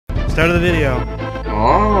Start of the video.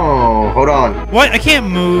 Oh, hold on. What? I can't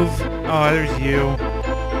move. Oh, there's you.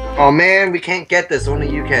 Oh man, we can't get this.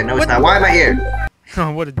 Only you can. No, it's What? not. Why am I here?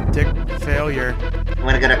 Oh, what a dick failure. I'm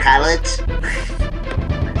gonna go to college.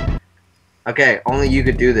 Okay, only you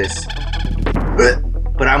could do this.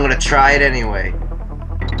 But I'm gonna try it anyway.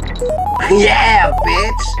 Yeah,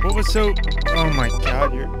 bitch! What was so... Oh my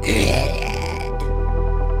god, you're...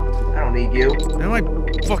 I don't need you. Now my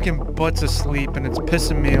fucking butt's asleep and it's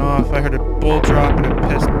pissing me off. I heard a bull drop and it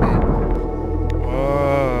pissed me.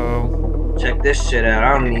 Whoa. Check this shit out.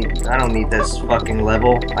 I don't need this fucking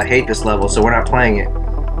level. I hate this level, so we're not playing it.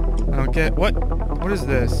 I don't get... What? What is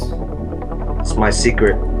this? It's my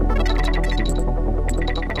secret.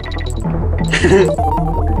 I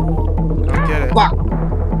don't get it. Fuck!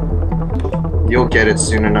 You'll get it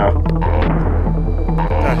soon enough.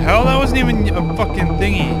 The hell? That wasn't even a fucking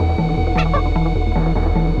thingy.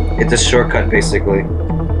 It's a shortcut, basically.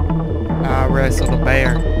 I wrestled a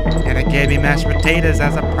bear, and it gave me mashed potatoes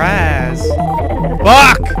as a prize.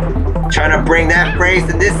 Fuck! Trying to bring that phrase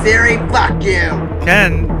in this series? Fuck you!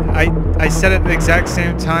 Ken, I said it at the exact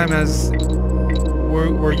same time as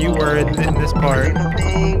where you were in this part.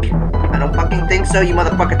 I don't fucking think so. You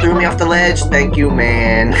motherfucker threw me off the ledge. Thank you,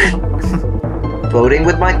 man. Floating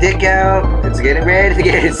with my dick out. It's getting ready to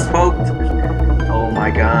get smoked. Oh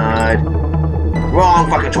my god. Wrong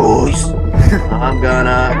fucking choice. I'm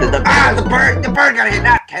gonna... The bird! The bird got hit,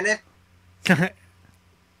 not Kenneth!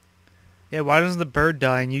 Yeah, why doesn't the bird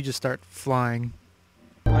die and you just start flying?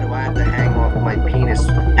 Why do I have to hang off my penis?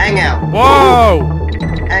 Hang out! Whoa!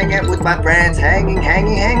 Hang out with my friends. Hanging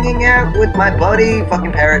out with my buddy.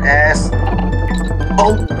 Fucking parrot ass.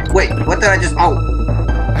 Oh, wait. What did I just... Oh.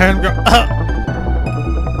 And go...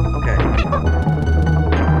 Okay.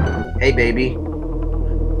 Hey, baby.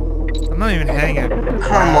 I'm not even hanging.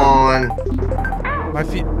 Come on. My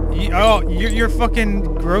feet... Oh, your fucking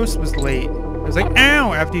gross was late. I was like,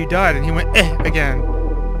 ow, after you died, and he went, again.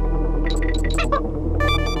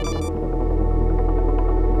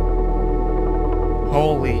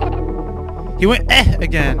 Holy. He went,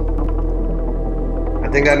 again. I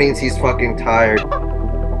think that means he's fucking tired.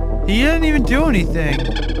 He didn't even do anything.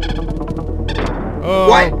 Oh.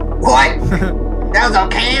 What? What? That was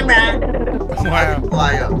on camera. Wow.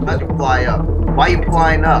 Fly up. How'd you fly up? Why are you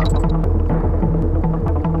flying up?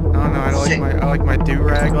 I don't know. I like my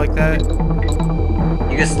do-rag like that.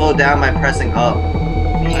 You can slow down by pressing up.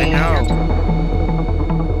 I know.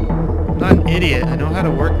 I'm not an idiot. I know how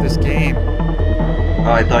to work this game.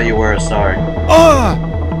 Oh, I thought you were. Sorry. Oh!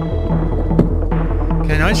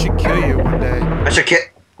 Ken, I should kill you one day. I should kill.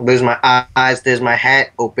 Lose my eyes. There's my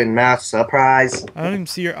hat. Open mouth. Surprise. I don't even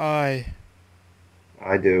see your eye.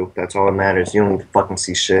 I do. That's all that matters. You don't even fucking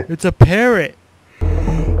see shit. It's a parrot.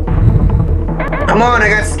 Come on, I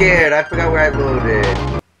got scared. I forgot where I loaded.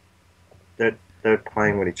 They're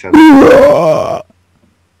playing with each other.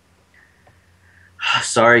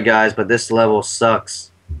 Sorry guys, but this level sucks.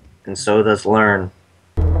 And so does Learn.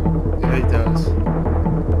 Yeah, he does.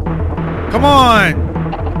 Come on!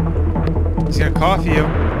 He's gonna cough you.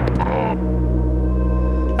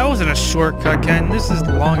 That wasn't a shortcut, Ken. This is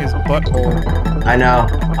the longest butthole. I know.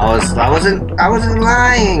 I wasn't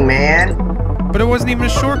lying, man. But it wasn't even a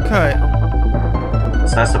shortcut.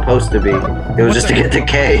 It's not supposed to be. It was just to get the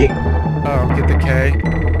K. Oh, get the K.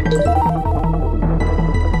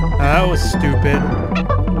 That was stupid.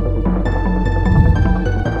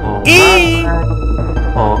 Oh, E!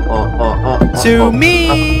 To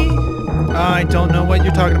me! oh. I don't know what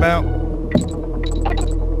you're talking about.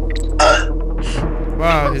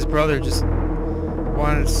 Wow, his brother just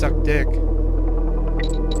wanted to suck dick.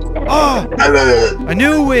 Oh! I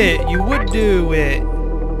knew it! You would do it!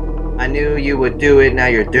 I knew you would do it, now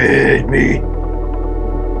you're dead meat.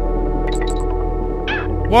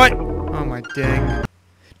 What? Oh my ding.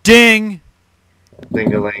 Ding!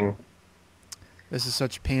 Ding-a-ling. This is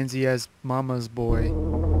such pansy as mama's boy.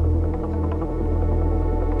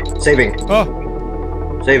 Saving. Oh!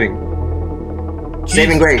 Saving. Jeez.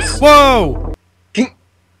 Saving grace. Whoa!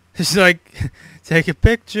 It's like, take a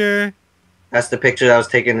picture. That's the picture that was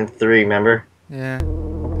taken in 3, remember? Yeah.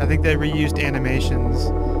 I think they reused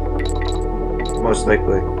animations. Most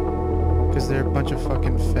likely. Because they're a bunch of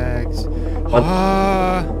fucking fags. What?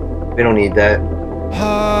 We don't need that.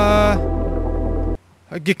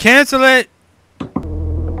 You cancel it!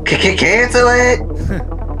 Cancel it!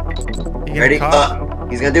 You Ready? Cough?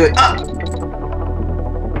 He's gonna do it.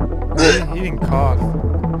 He didn't cough.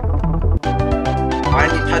 Why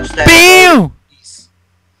didn't you touch that? BAM!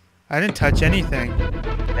 I didn't touch anything.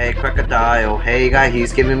 Hey, crocodile. Hey, guy,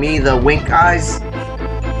 he's giving me the wink eyes.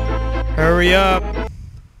 Hurry up.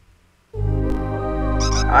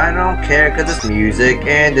 I don't care cause it's music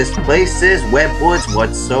and this place is webwoods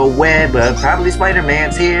whatsoever. Probably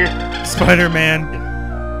Spider-Man's here. Spider-Man.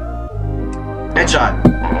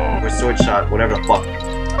 Headshot. Or sword shot, whatever the fuck.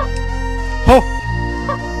 Oh!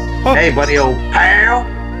 Oh! Hey buddy, old pal!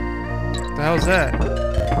 What the hell's that?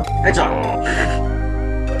 Headshot.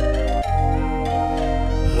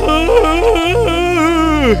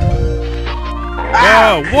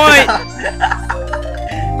 Whoa, what?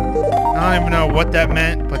 I don't even know what that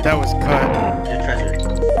meant, but that was cut. Your treasure.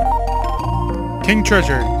 King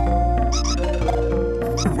treasure.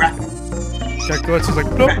 Rat. That glitch is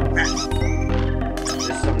like, nope.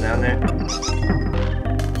 There's something down there.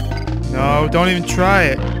 No, don't even try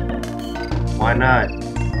it. Why not?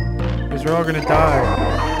 Because we're all gonna die.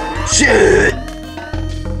 Shit!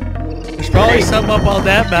 There's probably something up on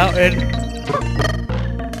that mountain.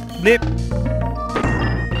 Blip.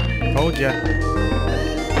 Told ya.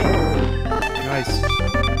 Nice.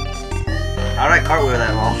 How did I cartwheel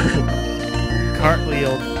that long?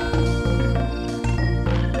 Cartwheel.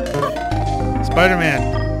 Spider-Man.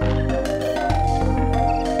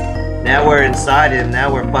 Now we're inside and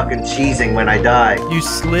now we're fucking cheesing when I die. You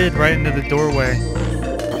slid right into the doorway.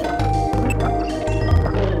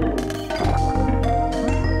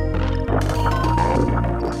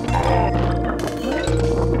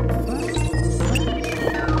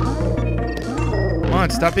 Come on,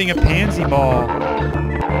 stop being a pansy ball.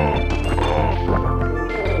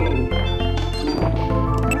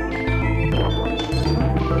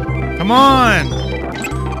 Come on!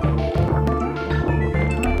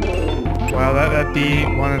 Wow, that'd be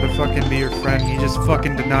wanted to fucking be your friend. You just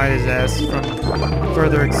fucking denied his ass from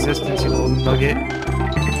further existence, you little nugget.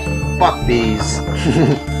 Fuck bees.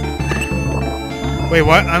 Wait,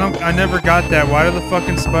 what? I never got that. Why does the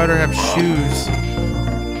fucking spider have shoes?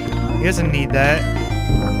 He doesn't need that.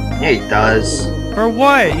 Yeah, he does. For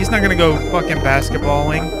what? He's not gonna go fucking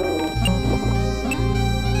basketballing.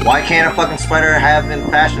 Why can't a fucking spider have in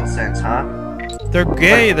fashion sense, huh? They're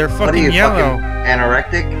gay. They're What are fucking you, yellow. fucking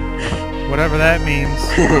anorectic? Whatever that means.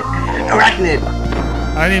 Arachnid!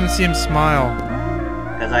 I didn't even see him smile.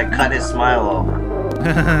 Because I cut his smile off.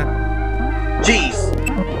 Jeez!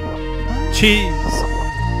 Cheese.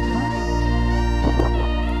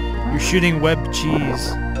 You're shooting web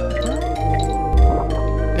cheese.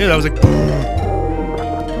 Ew, that was like.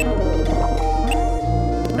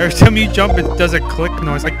 Every time you jump, it does a click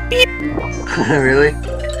noise, like beep. Really?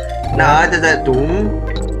 Nah, I did that doom.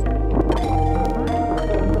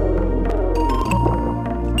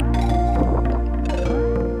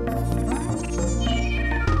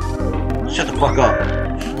 Shut the fuck up.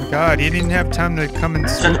 Oh my god, you didn't have time to come and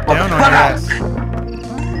Shut the swoop fuck down on up. your ass.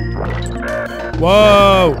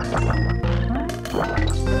 Whoa!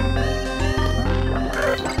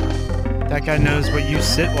 That guy knows what you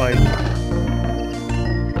sit like.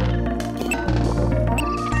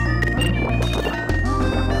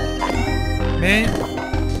 Man.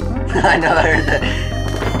 I know, I heard that.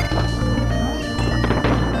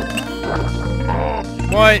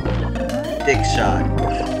 What? Dick shot.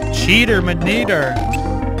 Cheater, maneater.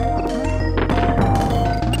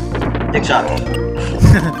 Dick shot.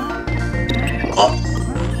 Oh.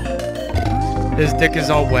 His dick is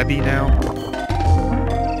all webby now.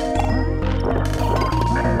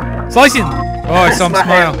 Slicing! Oh, I saw him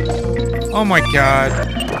smile. Oh my god.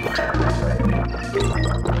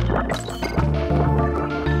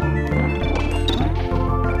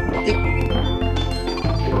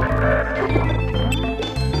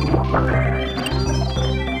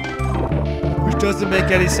 Which doesn't make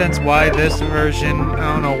any sense why this version,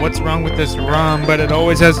 I don't know what's wrong with this ROM, but it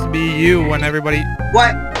always has to be you when everybody...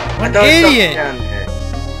 What? What I an thought it was idiot! down there.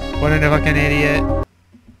 What a fucking idiot.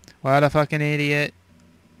 What a fucking idiot.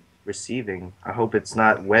 Receiving. I hope it's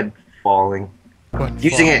not web falling. What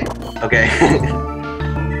Using fuck? it. Okay.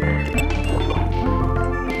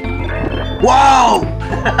 Whoa!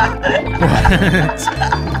 What?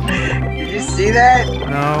 Did you see that?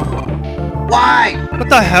 No. Why? What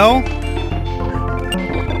the hell?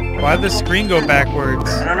 Why did the screen go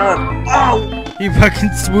backwards? I don't know. Oh! He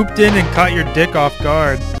fucking swooped in and caught your dick off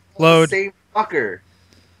guard. Load. Same fucker.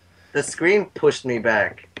 The screen pushed me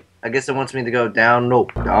back. I guess it wants me to go down low.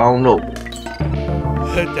 Down low.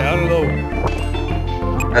 Down low.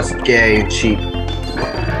 That's gay and cheap.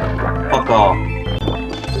 Fuck off.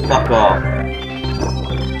 Fuck off.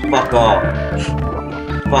 Fuck off.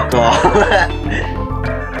 Fuck off.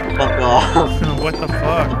 Fuck off. What the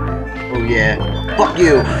fuck? Oh yeah. Fuck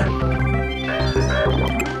you.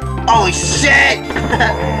 Holy shit!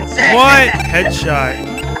 Shit. What? Headshot.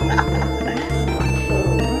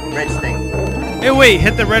 Red sting. Hey, wait,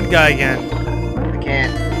 hit the red guy again.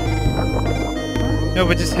 can't. No,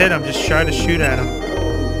 but just hit him. Just try to shoot at him.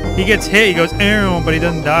 He gets hit. He goes, "Ew," but he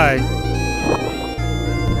doesn't die.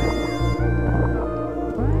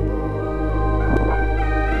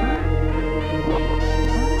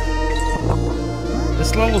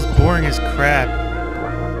 This level's boring as crap.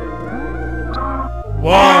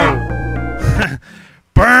 Whoa!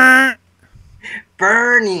 Burn!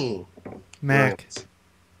 Bernie! Mac.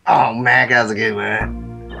 Oh, Mac, that was a good one.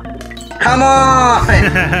 Come on!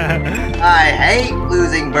 I hate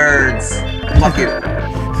losing birds. Fuck you.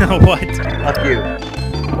 What? Fuck you.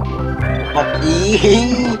 Fuck ye.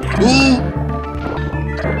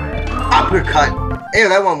 Uppercut. Ew,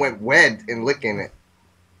 that one went wed in licking it.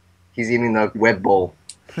 He's eating the web bowl.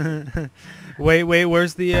 Wait,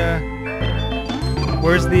 where's the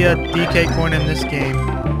DK coin in this game?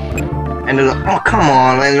 And oh, come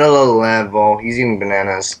on, another level. He's eating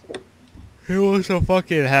bananas. Who wants to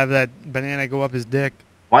fucking have that banana go up his dick?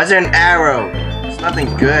 Why is there an arrow? It's nothing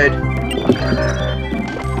good.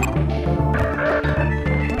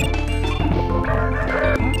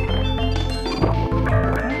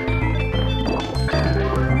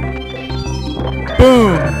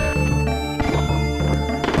 Boom!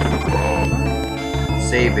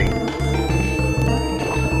 Saving.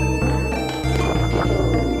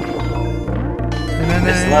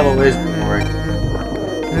 This level is boring.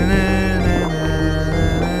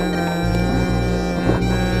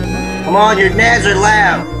 Come on, your nads are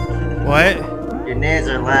loud. What? Your nads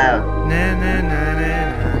are loud.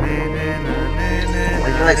 Are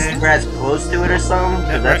you like super as close to it or something?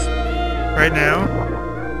 Yeah, That's right now?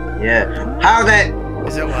 yeah. How that?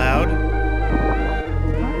 Is it loud? No,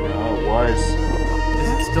 it was. Is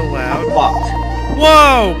it still loud? Fucked.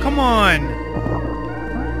 Whoa! Come on!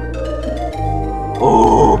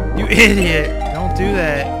 Oh. You idiot! Don't do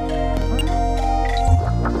that.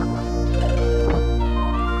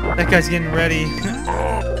 That guy's getting ready.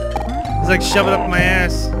 He's like, shove it up my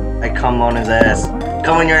ass. I come on his ass.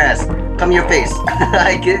 Come on your ass. Come your face.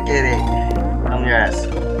 I get it. Come your ass.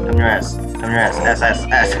 Come your ass. Come your ass. Ass.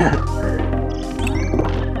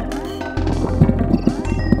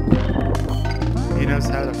 He knows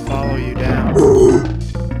how to follow you down.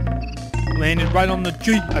 Landed right on the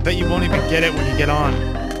G. I bet you won't even get it when you get on.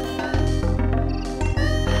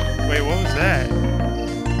 Wait, what was that?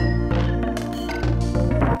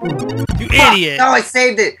 You idiot! No, I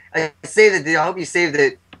saved it. I saved it, dude. I hope you saved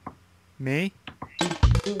it. Me?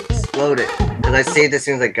 Explode it. Because I saved it as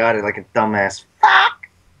soon as I got it, like a dumbass. Fuck!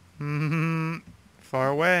 Far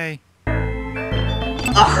away. I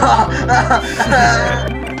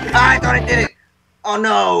thought I did it. Oh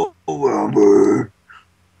no.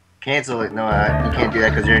 Cancel it. No, you can't do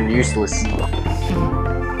that because you're useless.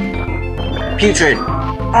 Putrid.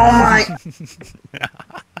 Oh my.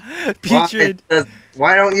 Putrid.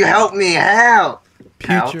 Why don't you help me? Help.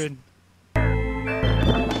 Putrid.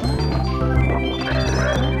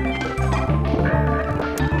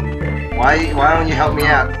 Why don't you help me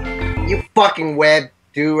out? You fucking web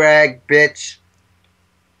do-rag bitch.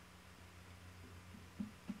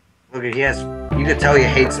 Look, he has. You could tell he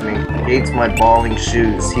hates me. He hates my balling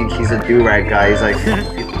shoes. He's a do-rag guy. He's like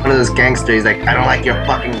he's one of those gangsters. He's like, I don't like your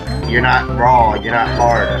fucking. You're not raw. You're not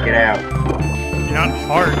hard. Get out. You're not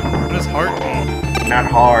hard. What does hard mean? You're not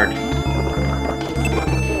hard.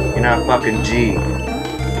 You're not fucking G.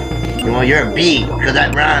 Well, you're a B because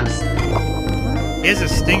that rhymes. He has a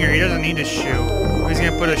stinger. He doesn't need a shoe. He's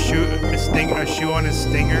gonna put a shoe on his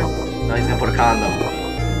stinger. No, he's gonna put a condom.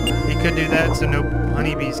 He could do that so no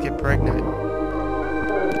honeybees get pregnant.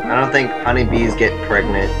 I don't think honeybees get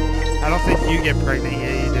pregnant. I don't think you get pregnant.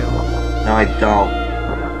 Yeah, you do. No, I don't.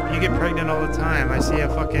 You get pregnant all the time. I see a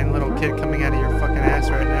fucking little kid coming out of your fucking ass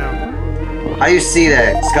right now. How you see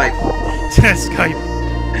that? Skype. Skype.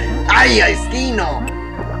 Ay, esquino.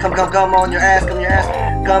 Come on your ass. Come your ass.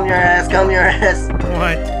 Come your ass. Come your ass.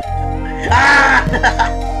 What? Ah!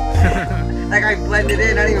 That guy blended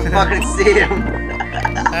in. I didn't even fucking see him.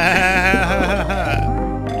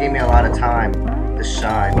 Gave me a lot of time to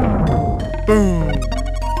shine. Boom.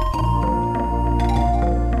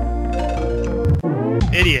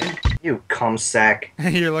 Idiot. You cum sack.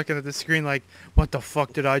 You're looking at the screen like, what the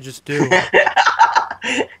fuck did I just do?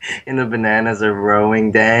 And the bananas are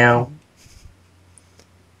rolling down.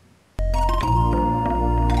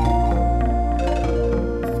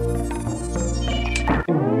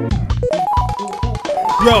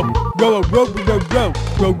 Row.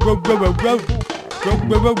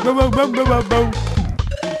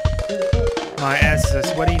 My ass is a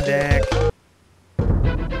sweaty neck.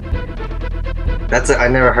 I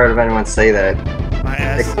never heard of anyone say that. My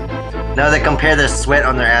ass. No, they compare their sweat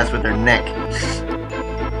on their ass with their neck.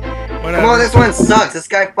 Whatever. Come on, this one sucks. This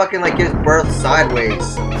guy fucking like gives birth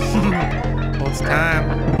sideways. Well, it's time.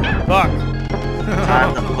 Fuck.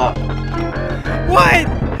 Time to fuck. What?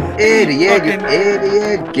 Idiot, you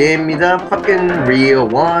idiot. Give me the fucking real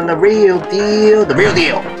one, the real deal. The real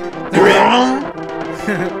deal.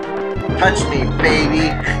 Touch me, baby.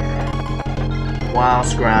 Wow,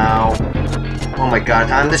 scrow. Oh my god,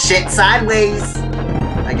 time to shit sideways.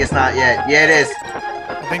 I guess not yet. Yeah, it is.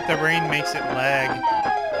 I think the rain makes it lag.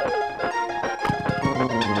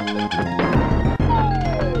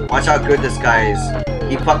 Watch how good this guy is.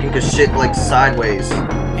 He fucking could shit like sideways.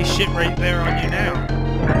 He shit right there on you now.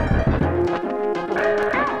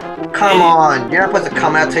 Come on, you're not supposed to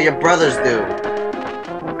come out till your brothers do.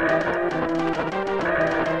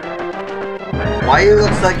 Why it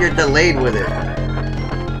looks like you're delayed with it?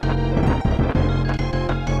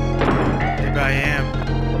 Maybe I am.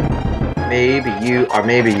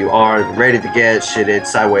 Maybe you are ready to get shitted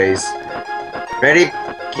sideways. Ready?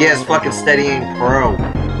 He has fucking steadying pro.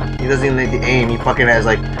 He doesn't even need to aim. He fucking has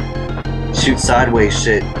like shoot sideways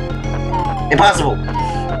shit. Impossible.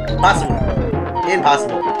 Impossible.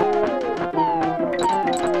 Impossible.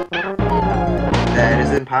 That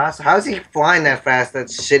is impossible. How is he flying that fast?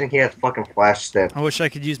 That shit, and he has fucking flash step. I wish I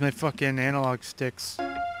could use my fucking analog sticks.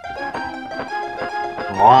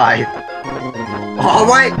 Why? Oh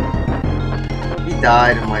wait! He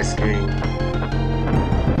died on my screen.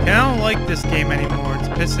 I don't like this game anymore. It's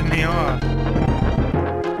pissing me off.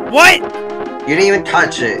 What? You didn't even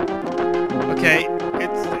touch it. Okay,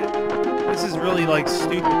 this is really like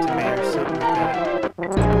stupid to me or something like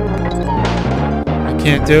that. I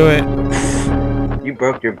can't do it. You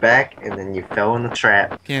broke your back and then you fell in the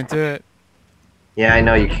trap. Can't do it. Yeah, I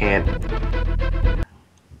know you can't.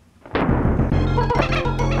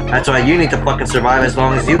 That's why you need to fucking survive as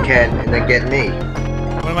long as you can and then get me.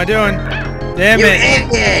 What am I doing? Damn you it!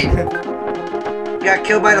 idiot! You got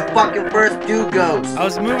killed by the fucking first dude ghost. I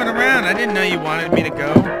was moving around. I didn't know you wanted me to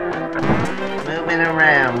go. Moving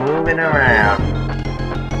around, moving around.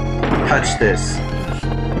 Touch this.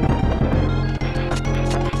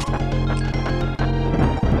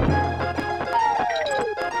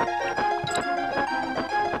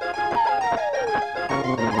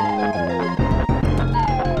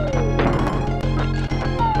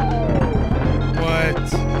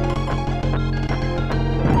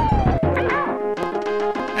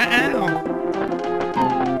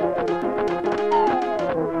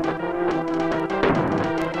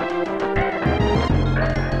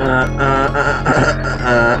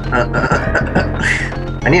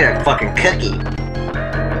 I need a fucking cookie.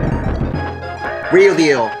 Real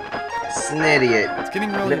deal. Snidiot. It's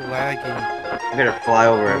getting really laggy. You better fly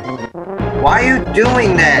over him. Why are you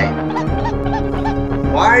doing that?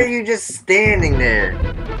 Why are you just standing there?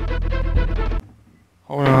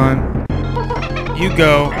 Hold on. You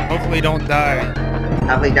go. Hopefully don't die.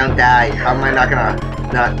 Hopefully don't die. How am I not gonna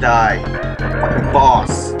not die? Fucking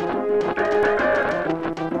boss.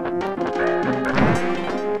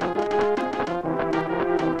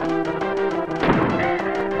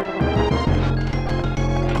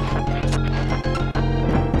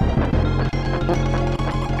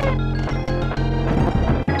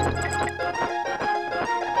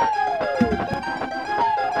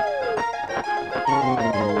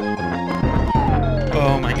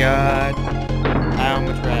 Oh my god. How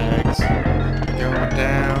much rags? Going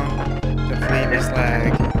down to flee this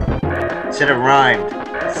lag. Should have rhymed.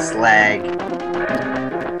 Slag.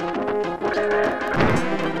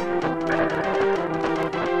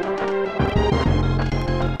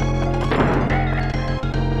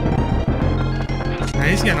 Now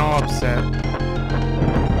he's getting all upset.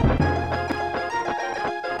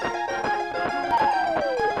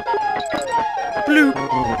 Bloop.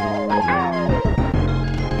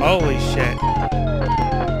 Holy shit.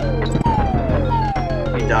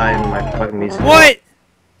 You died in my fucking music. What?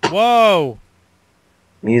 Whoa.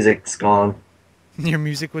 Music's gone. Your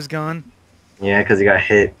music was gone? Yeah, because you got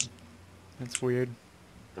hit That's weird.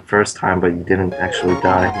 the first time, but you didn't actually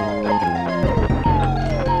die.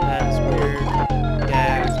 That is weird.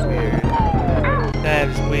 That is weird. That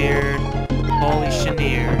is weird. Holy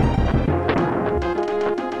Chenier.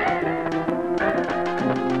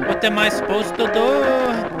 What am I supposed to do?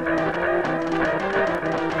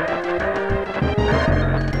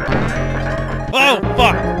 Oh,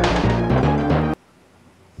 fuck!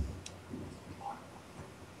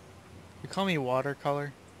 You call me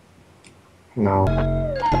watercolor? No.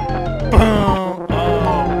 Boom!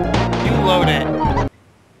 Oh, you load it.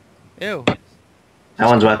 Ew. That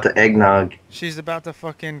one's about to eggnog. She's about to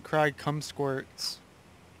fucking cry cum squirts.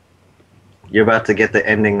 You're about to get the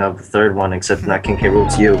ending of the third one, except not King K.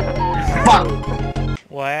 Rool's you. Fuck!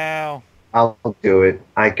 Wow. I'll do it.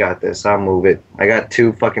 I got this. I'll move it. I got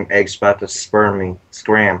 2 fucking eggs about to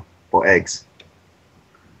scramble eggs.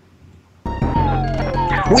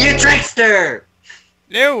 We're trickster!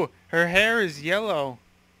 Ew, her hair is yellow.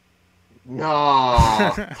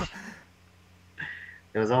 No.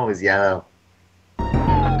 It was always yellow.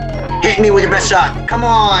 Hit me with your best shot. Come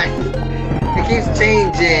on. It keeps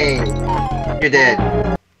changing. You're dead.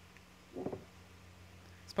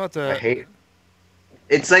 It's about to... I hate.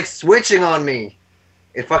 It's like switching on me.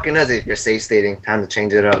 It fucking does it. You're safe stating. Time to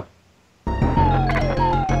change it up.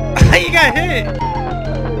 You got hit.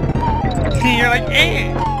 You're like,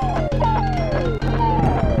 eh.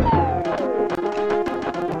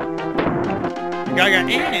 The guy got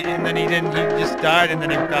in it, and then he didn't. He just died, and then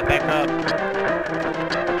he got back up.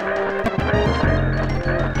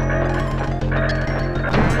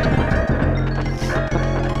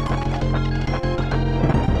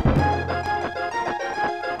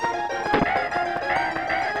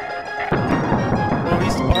 Oh, he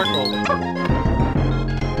sparkled.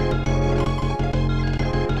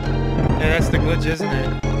 Yeah, that's the glitch, isn't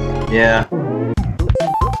it? Yeah.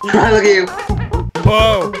 Look at you.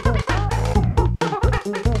 Whoa.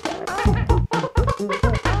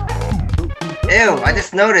 Ew, I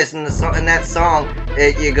just noticed in the in that song,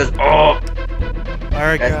 it goes, oh.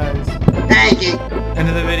 Alright, guys. Thank you. End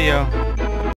of the video.